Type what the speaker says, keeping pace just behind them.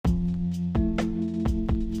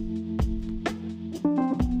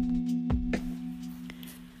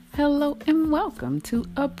Hello and welcome to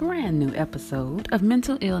a brand new episode of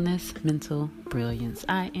Mental Illness, Mental Brilliance.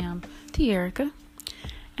 I am Tierica,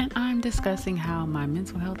 and I'm discussing how my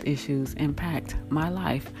mental health issues impact my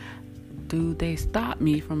life. Do they stop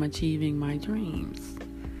me from achieving my dreams?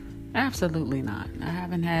 Absolutely not. I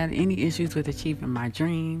haven't had any issues with achieving my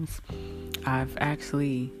dreams. I've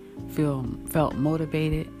actually felt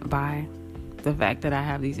motivated by the fact that I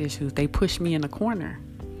have these issues. They push me in a corner.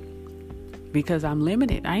 Because I'm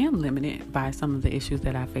limited. I am limited by some of the issues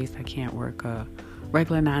that I face. I can't work a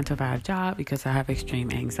regular 9-to-5 job because I have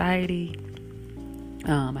extreme anxiety.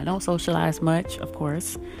 I don't socialize much, of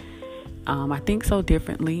course. I think so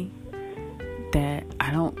differently that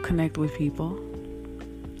I don't connect with people.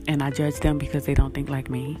 And I judge them because they don't think like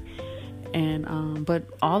me. And but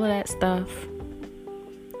all of that stuff,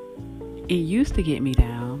 it used to get me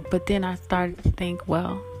down. But then I started to think,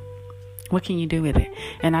 well, what can you do with it?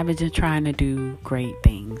 And I've been just trying to do great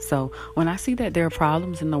things. So when I see that there are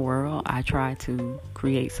problems in the world, I try to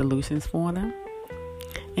create solutions for them.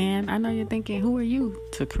 And I know you're thinking, who are you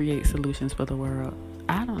to create solutions for the world?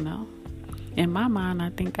 I don't know. In my mind,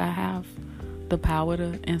 I think I have the power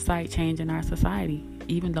to incite change in our society,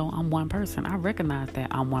 even though I'm one person. I recognize that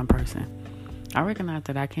I'm one person. I recognize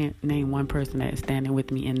that I can't name one person that is standing with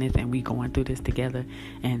me in this and we going through this together.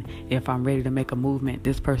 And if I'm ready to make a movement,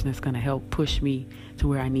 this person is going to help push me to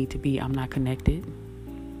where I need to be. I'm not connected.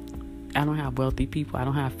 I don't have wealthy people. I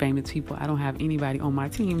don't have famous people. I don't have anybody on my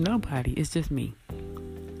team. Nobody. It's just me.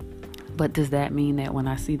 But does that mean that when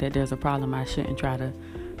I see that there's a problem, I shouldn't try to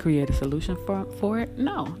create a solution for it?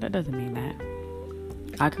 No, that doesn't mean that.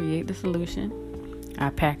 I create the solution. I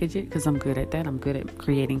package it because I'm good at that. I'm good at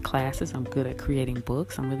creating classes. I'm good at creating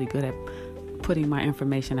books. I'm really good at putting my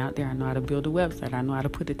information out there. I know how to build a website. I know how to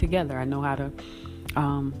put it together. I know how to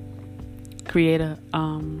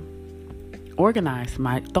organize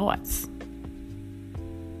my thoughts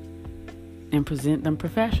and present them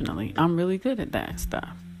professionally. I'm really good at that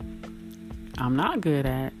stuff. I'm not good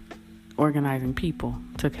at organizing people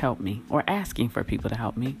to help me or asking for people to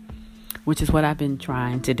help me, which is what I've been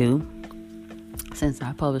trying to do since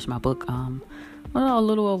I published my book a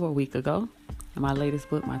little over a week ago. My latest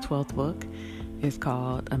book, my 12th book, is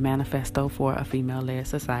called A Manifesto for a Female-Led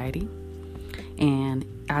Society. And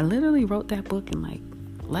I literally wrote that book in like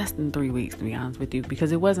less than 3 weeks, to be honest with you,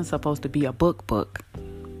 because it wasn't supposed to be a book.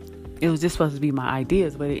 It was just supposed to be my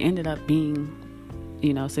ideas, but it ended up being,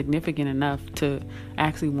 significant enough to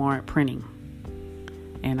actually warrant printing.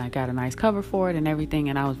 And I got a nice cover for it and everything.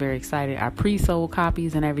 And I was very excited. I pre-sold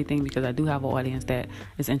copies and everything because I do have an audience that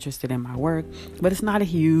is interested in my work. But it's not a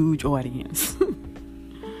huge audience,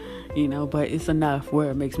 but it's enough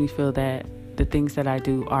where it makes me feel that the things that I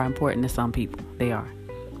do are important to some people. They are.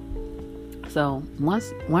 So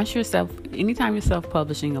anytime you're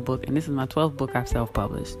self-publishing a book, and this is my 12th book I've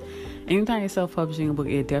self-published. Anytime you're self-publishing a book,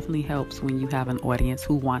 it definitely helps when you have an audience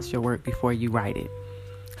who wants your work before you write it.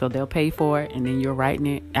 So they'll pay for it, and then you're writing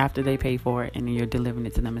it after they pay for it, and then you're delivering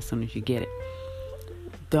it to them as soon as you get it.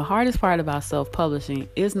 The hardest part about self-publishing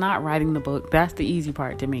is not writing the book. That's the easy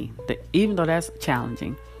part to me, even though that's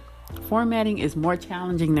challenging. Formatting is more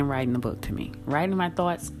challenging than writing the book to me. Writing my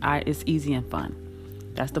thoughts, it's easy and fun.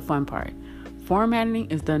 That's the fun part. Formatting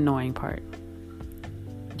is the annoying part.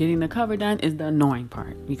 Getting the cover done is the annoying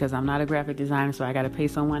part because I'm not a graphic designer, so I got to pay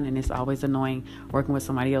someone, and it's always annoying working with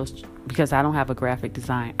somebody else because I don't have a graphic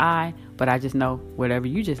design eye, but I just know whatever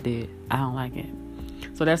you just did, I don't like it.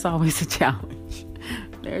 So that's always a challenge.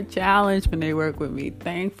 They're a challenge when they work with me.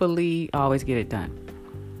 Thankfully, I always get it done.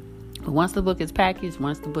 But once the book is packaged,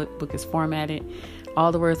 once the book is formatted,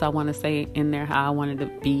 all the words I want to say in there, how I want it to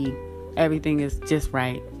be, everything is just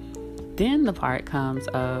right. Then the part comes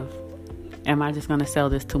of, am I just going to sell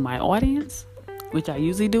this to my audience, which I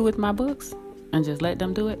usually do with my books, and just let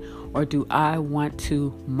them do it? Or do I want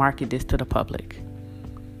to market this to the public?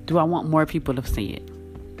 Do I want more people to see it?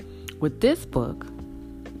 With this book,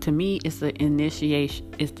 to me, it's the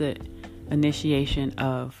initiation. It's the initiation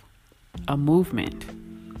of a movement.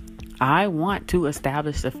 I want to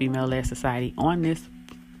establish a female-led society on this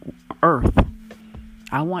earth.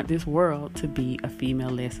 I want this world to be a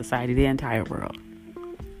female-led society, the entire world.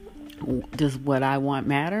 Does what I want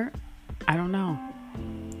matter? I don't know.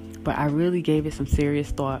 But I really gave it some serious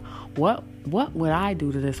thought. What would I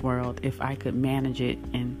do to this world if I could manage it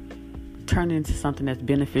and turn it into something that's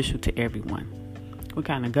beneficial to everyone? What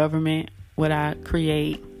kind of government would I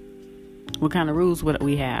create? What kind of rules would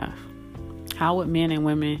we have? How would men and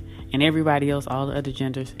women and everybody else, all the other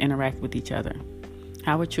genders, interact with each other?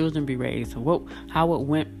 How would children be raised? How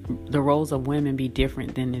would the roles of women be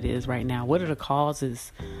different than it is right now? What are the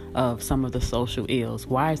causes of some of the social ills.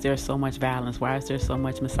 Why is there so much violence? Why is there so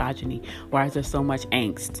much misogyny? Why is there so much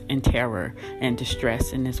angst and terror and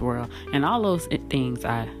distress in this world? And all those things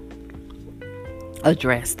I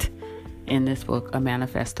addressed in this book, A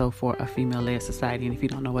Manifesto for a Female-Led Society. And if you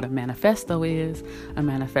don't know what a manifesto is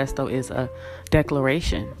a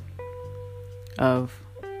declaration of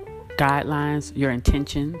guidelines, your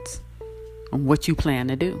intentions, and what you plan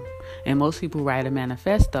to do. And most people write a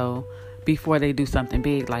manifesto before they do something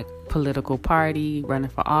big, like political party, running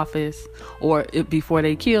for office, or before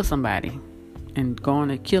they kill somebody and go on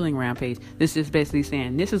a killing rampage. This is basically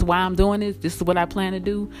saying, this is why I'm doing this is what I plan to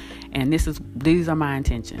do, and these are my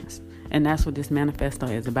intentions. And that's what this manifesto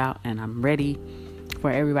is about, and I'm ready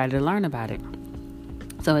for everybody to learn about it.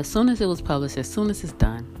 So as soon as it was published, as soon as it's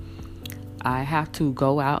done, I have to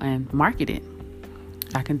go out and market it.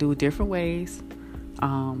 I can do it different ways.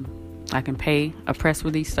 I can pay a press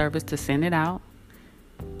release service to send it out.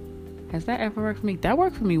 Has that ever worked for me? That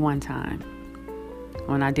worked for me one time.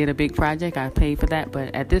 When I did a big project, I paid for that.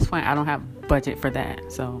 But at this point, I don't have budget for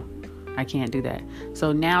that. So I can't do that.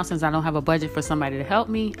 So now, since I don't have a budget for somebody to help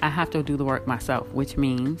me, I have to do the work myself, which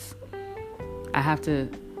means I have to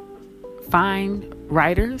find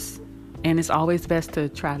writers. And it's always best to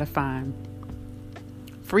try to find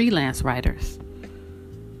freelance writers,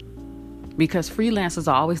 because freelancers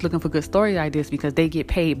are always looking for good story ideas because they get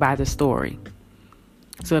paid by the story.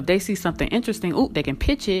 So if they see something interesting, they can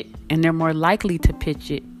pitch it, and they're more likely to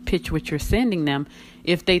pitch what you're sending them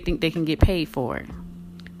if they think they can get paid for it.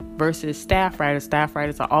 Versus staff writers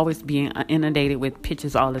are always being inundated with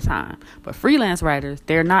pitches all the time. But freelance writers,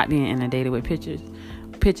 they're not being inundated with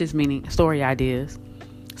pitches meaning story ideas.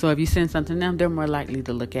 So if you send something to them, they're more likely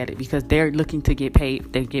to look at it because they're looking to get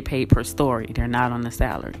paid. They get paid per story. They're not on the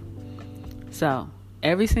salary. So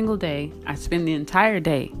every single day, I spend the entire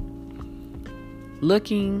day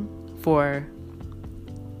looking for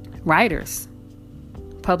writers,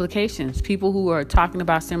 publications, people who are talking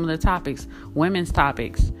about similar topics, women's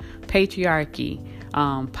topics, patriarchy,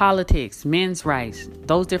 politics, men's rights,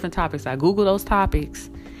 those different topics. I Google those topics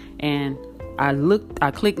and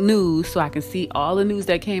I click news so I can see all the news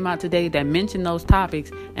that came out today that mention those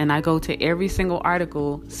topics, and I go to every single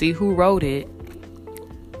article, see who wrote it,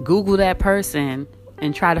 Google that person,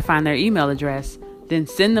 and try to find their email address, then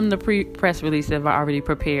send them the press release that I've already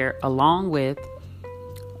prepared along with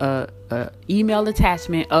a email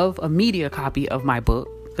attachment of a media copy of my book,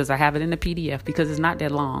 because I have it in the PDF because it's not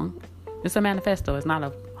that long. It's a manifesto. It's not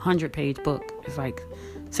a 100-page book. It's like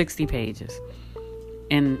 60 pages.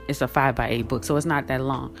 And it's a 5x8 book, so it's not that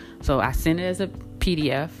long. So I send it as a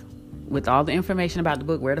PDF with all the information about the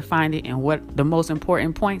book, where to find it, and what the most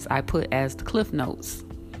important points I put as the cliff notes.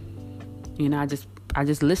 I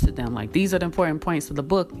just listed them, like, these are the important points of the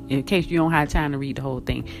book in case you don't have time to read the whole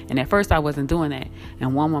thing. And at first I wasn't doing that.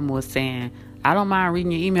 And one woman was saying, I don't mind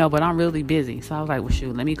reading your email, but I'm really busy. So I was like, well,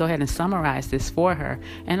 shoot, let me go ahead and summarize this for her.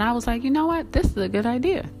 And I was like, you know what? This is a good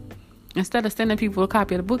idea. Instead of sending people a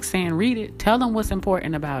copy of the book saying, read it, tell them what's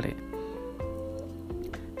important about it.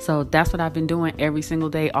 So that's what I've been doing every single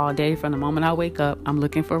day, all day. From the moment I wake up, I'm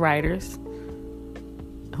looking for writers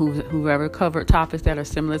whoever covered topics that are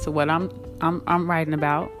similar to what I'm writing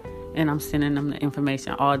about, and I'm sending them the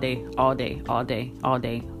information all day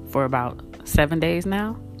for about 7 days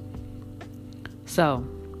now. So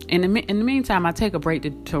in the meantime, I take a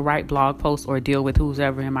break to write blog posts or deal with who's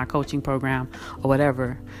ever in my coaching program or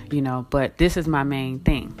whatever, but this is my main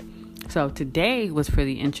thing. So today was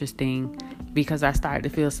pretty interesting because I started to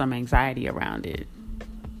feel some anxiety around it.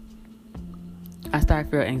 I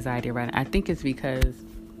think it's because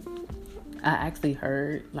I actually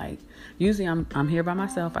heard, like, usually I'm here by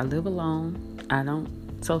myself. I live alone. I don't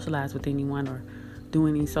socialize with anyone or do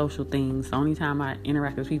any social things. The only time I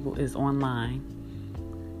interact with people is online.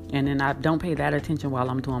 And then I don't pay that attention while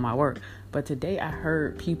I'm doing my work. But today I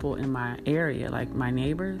heard people in my area, like my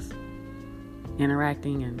neighbors,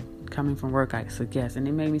 interacting and coming from work, I suggest. And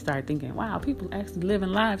it made me start thinking, wow, people actually living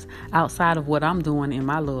lives outside of what I'm doing in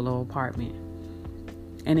my little old apartment.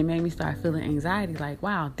 And it made me start feeling anxiety, like,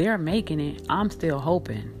 wow, they're making it. I'm still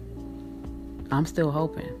hoping.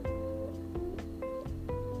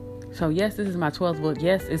 So yes, this is my 12th book.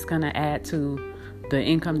 Yes, it's going to add to the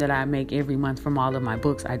income that I make every month from all of my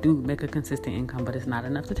books. I do make a consistent income, but it's not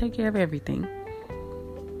enough to take care of everything.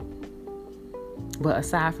 But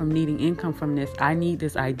aside from needing income from this, I need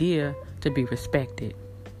this idea to be respected.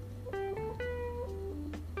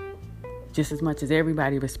 Just as much as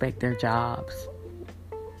everybody respect their jobs.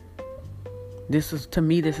 This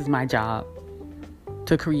is my job,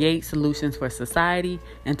 to create solutions for society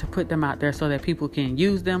and to put them out there so that people can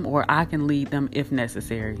use them or I can lead them if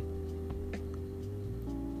necessary.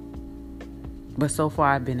 But so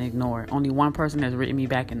far I've been ignored. Only one person has written me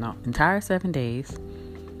back in the entire 7 days.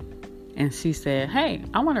 And she said, hey,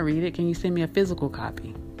 I want to read it. Can you send me a physical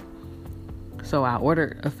copy? So I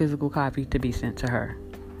ordered a physical copy to be sent to her.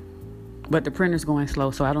 But the printer's going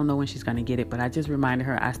slow, so I don't know when she's going to get it. But I just reminded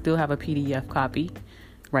her I still have a PDF copy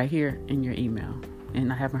right here in your email. And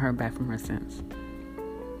I haven't heard back from her since.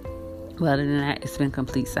 Well, other than that, it's been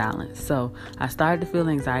complete silence. So I started to feel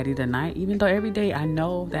anxiety tonight, even though every day I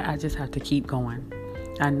know that I just have to keep going.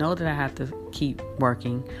 I know that I have to keep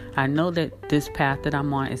working. I know that this path that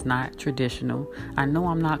I'm on is not traditional. I know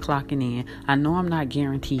I'm not clocking in. I know I'm not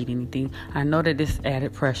guaranteed anything. I know that this is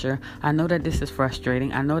added pressure. I know that this is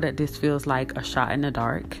frustrating. I know that this feels like a shot in the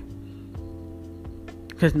dark.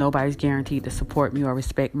 Because nobody's guaranteed to support me or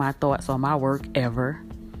respect my thoughts or my work ever.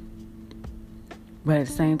 But at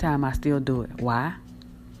the same time, I still do it. Why?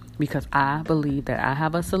 Because I believe that I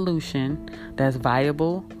have a solution that's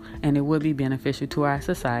viable and it would be beneficial to our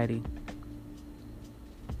society.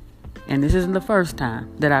 And this isn't the first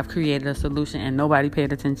time that I've created a solution and nobody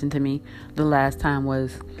paid attention to me. The last time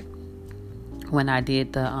was when I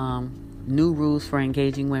did the new rules for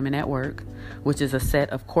engaging women at work, which is a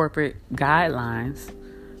set of corporate guidelines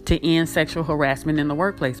to end sexual harassment in the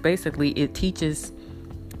workplace. Basically, it teaches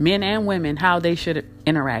men and women how they should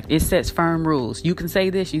interact. It sets firm rules. You can say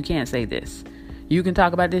this, you can't say this. You can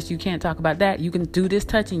talk about this, you can't talk about that. You can do this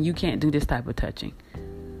touching, you can't do this type of touching.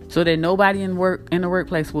 So that nobody in the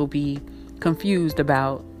workplace will be confused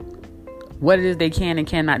about what it is they can and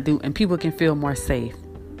cannot do, and people can feel more safe.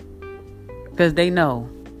 Because they know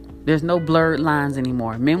there's no blurred lines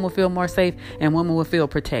anymore. Men will feel more safe and women will feel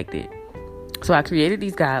protected. So I created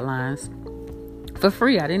these guidelines for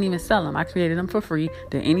free. I didn't even sell them. I created them for free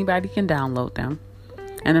that anybody can download them.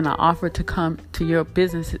 And then I offered to come to your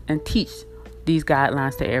business and teach these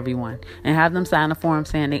guidelines to everyone and have them sign a form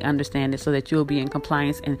saying they understand it so that you'll be in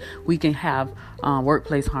compliance and we can have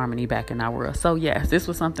workplace harmony back in our world. So yes, this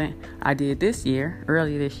was something I did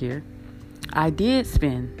earlier this year. I did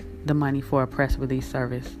spend the money for a press release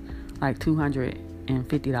service, like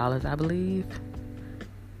 $250, I believe.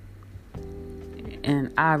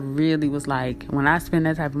 And I really was like, when I spend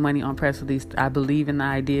that type of money on press release, I believe in the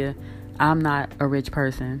idea. I'm not a rich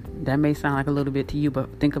person. That may sound like a little bit to you,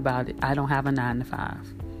 but think about it. I don't have a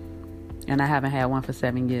 9-to-5. And I haven't had one for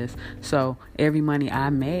 7 years. So every money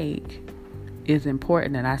I make is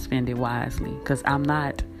important that I spend it wisely. Because I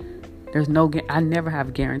never have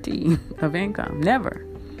a guarantee of income. Never.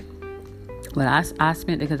 But I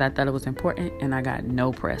spent it because I thought it was important. And I got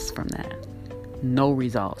no press from that. No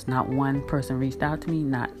results. Not one person reached out to me.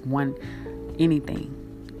 Not one anything.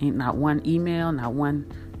 Not one email. Not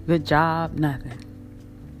one good job, nothing.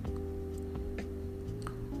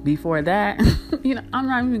 Before that, I'm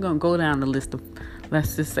not even going to go down the list of,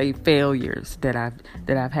 let's just say, failures that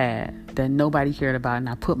I've had that nobody cared about, and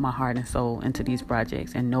I put my heart and soul into these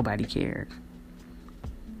projects and nobody cared.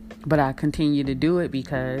 But I continue to do it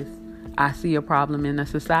because I see a problem in the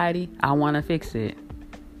society. I want to fix it.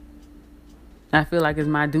 I feel like it's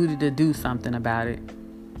my duty to do something about it.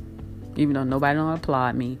 Even though nobody don't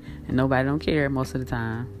applaud me and nobody don't care most of the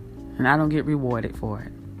time. And I don't get rewarded for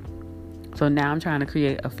it. So now I'm trying to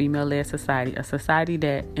create a female-led society. A society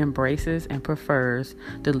that embraces and prefers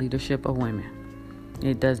the leadership of women.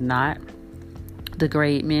 It does not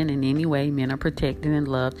degrade men in any way. Men are protected and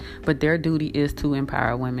loved. But their duty is to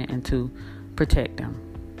empower women and to protect them.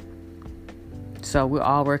 So we're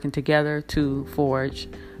all working together to forge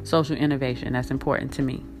social innovation. That's important to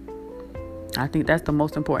me. I think that's the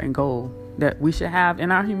most important goal that we should have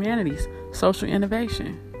in our humanities. Social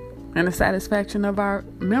innovation and the satisfaction of our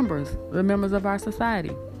members, the members of our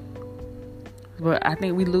society. But I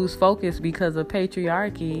think we lose focus because of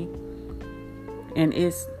patriarchy and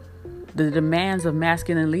it's the demands of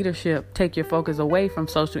masculine leadership take your focus away from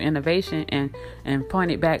social innovation and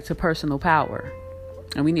point it back to personal power.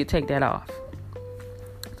 And we need to take that off.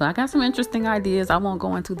 So I got some interesting ideas. I won't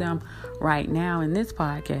go into them right now in this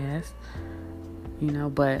podcast,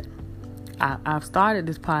 but I've started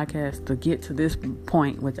this podcast to get to this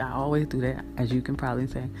point, which I always do that, as you can probably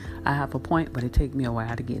say. I have a point, but it takes me a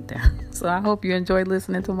while to get there. So I hope you enjoyed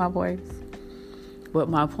listening to my voice. But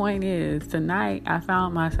my point is, tonight I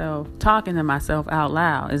found myself talking to myself out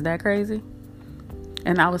loud. Is that crazy?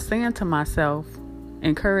 And I was saying to myself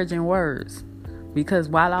encouraging words. Because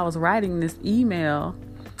while I was writing this email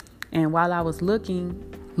and while I was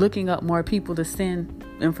looking up more people to send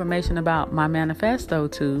information about my manifesto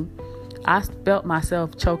to, I felt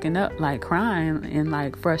myself choking up, like crying in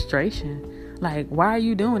like frustration. Like, why are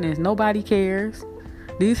you doing this? Nobody cares.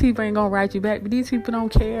 These people ain't gonna write you back, but these people don't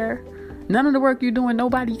care. None of the work you're doing,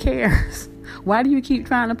 nobody cares. Why do you keep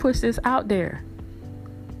trying to push this out there?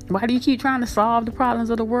 Why do you keep trying to solve the problems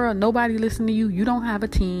of the world? Nobody listen to you. You don't have a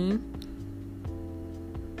team.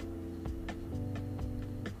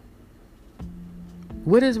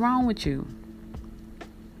 What is wrong with you?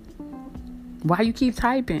 Why you keep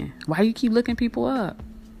typing? Why you keep looking people up?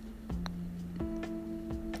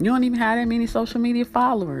 You don't even have that many social media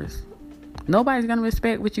followers. Nobody's going to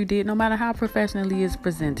respect what you did, no matter how professionally it's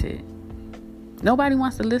presented. Nobody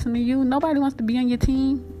wants to listen to you. Nobody wants to be on your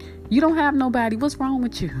team. You don't have nobody. What's wrong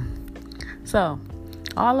with you? So,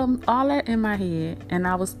 all that in my head, and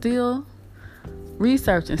I was still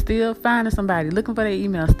researching, still finding somebody, looking for their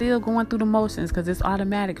email, still going through the motions because it's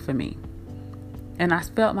automatic for me. And I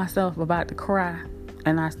felt myself about to cry,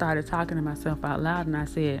 and I started talking to myself out loud, and I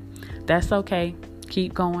said, that's okay.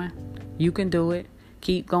 Keep going. You can do it.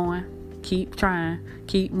 Keep going. Keep trying.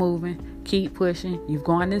 Keep moving. Keep pushing. You've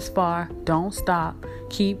gone this far. Don't stop.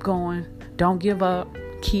 Keep going. Don't give up.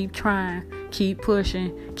 Keep trying. Keep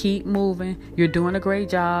pushing. Keep moving. You're doing a great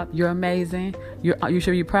job. You're amazing. You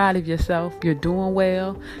should be proud of yourself. You're doing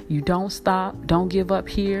well. You don't stop. Don't give up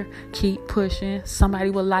here. Keep pushing. Somebody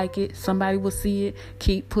will like it. Somebody will see it.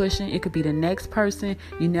 Keep pushing. It could be the next person.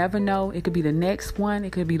 You never know. It could be the next one.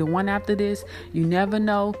 It could be the one after this. You never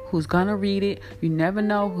know who's gonna read it. You never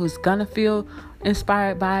know who's gonna feel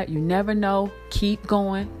inspired by it. You never know. Keep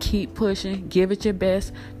going. Keep pushing. Give it your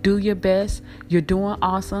best. Do your best. You're doing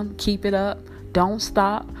awesome. Keep it up. Don't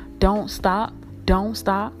stop. Don't stop. Don't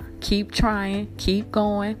stop. Keep trying. Keep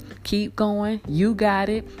going. Keep going. You got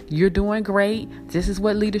it. You're doing great. This is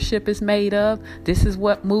what leadership is made of. This is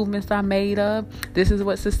what movements are made of. This is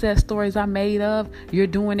what success stories are made of. You're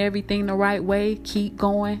doing everything the right way. Keep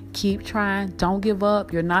going. Keep trying. Don't give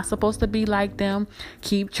up. You're not supposed to be like them.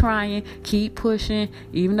 Keep trying. Keep pushing.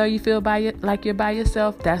 Even though you feel like you're by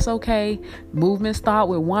yourself, that's okay. Movements start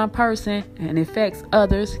with one person and affects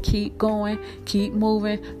others. Keep going. Keep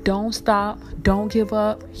moving. Don't stop. Don't give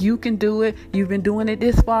up. You can do it. You've been doing it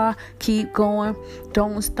this far. Keep going.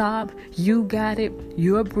 Don't stop. You got it.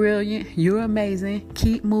 You're brilliant. You're amazing.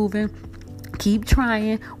 Keep moving. Keep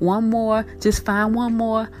trying. One more. Just find one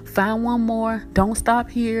more. Find one more. Don't stop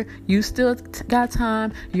here. You still got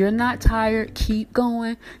time. You're not tired. Keep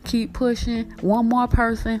going. Keep pushing. One more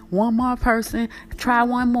person. One more person. Try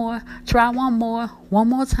one more. Try one more. One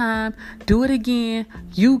more time. Do it again.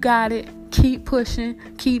 You got it. Keep pushing,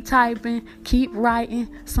 keep typing, keep writing.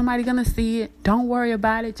 Somebody gonna see it. Don't worry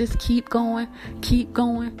about it. Just keep going, keep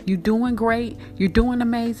going. You're doing great. You're doing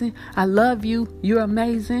amazing. I love you. You're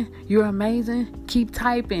amazing. You're amazing. Keep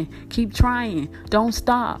typing, keep trying. Don't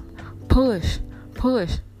stop. Push,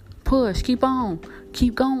 push, push. Keep on,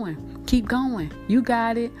 keep going, keep going. You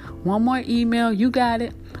got it. One more email. You got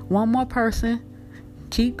it. One more person.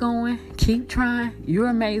 Keep going. Keep trying. You're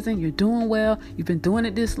amazing. You're doing well. You've been doing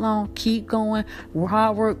it this long. Keep going.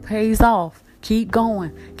 Hard work pays off. Keep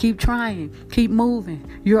going. Keep trying. Keep moving.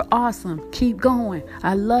 You're awesome. Keep going.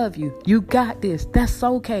 I love you. You got this. That's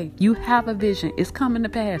okay. You have a vision. It's coming to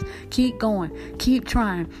pass. Keep going. Keep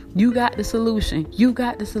trying. You got the solution. You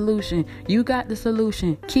got the solution. You got the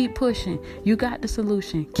solution. Keep pushing. You got the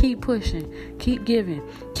solution. Keep pushing. Keep giving.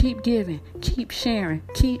 Keep giving. Keep sharing.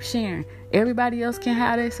 Keep sharing. Everybody else can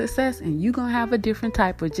have their success, and you're going to have a different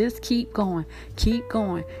type of just keep going, keep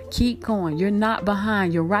going, keep going. You're not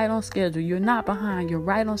behind. You're right on schedule. You're not behind. You're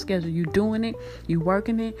right on schedule. You're doing it. You're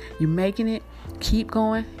working it. You're making it. Keep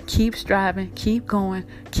going. Keep striving. Keep going.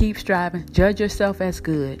 Keep striving. Judge yourself as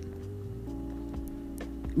good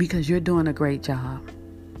because you're doing a great job.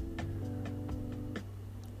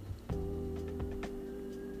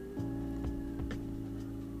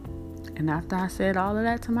 And after I said all of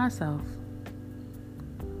that to myself,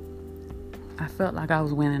 I felt like I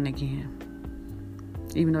was winning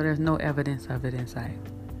again, even though there's no evidence of it in sight.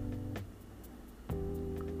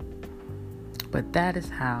 But that is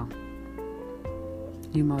how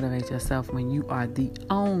you motivate yourself when you are the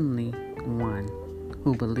only one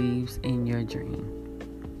who believes in your dream.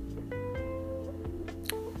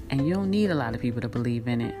 And you don't need a lot of people to believe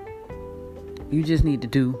in it. You just need to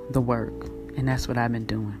do the work. And that's what I've been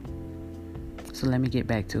doing. So let me get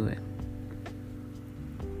back to it.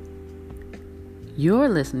 You're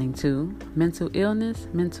listening to Mental Illness,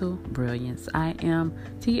 Mental Brilliance. I am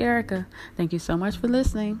T. Erica. Thank you so much for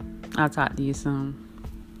listening. I'll talk to you soon.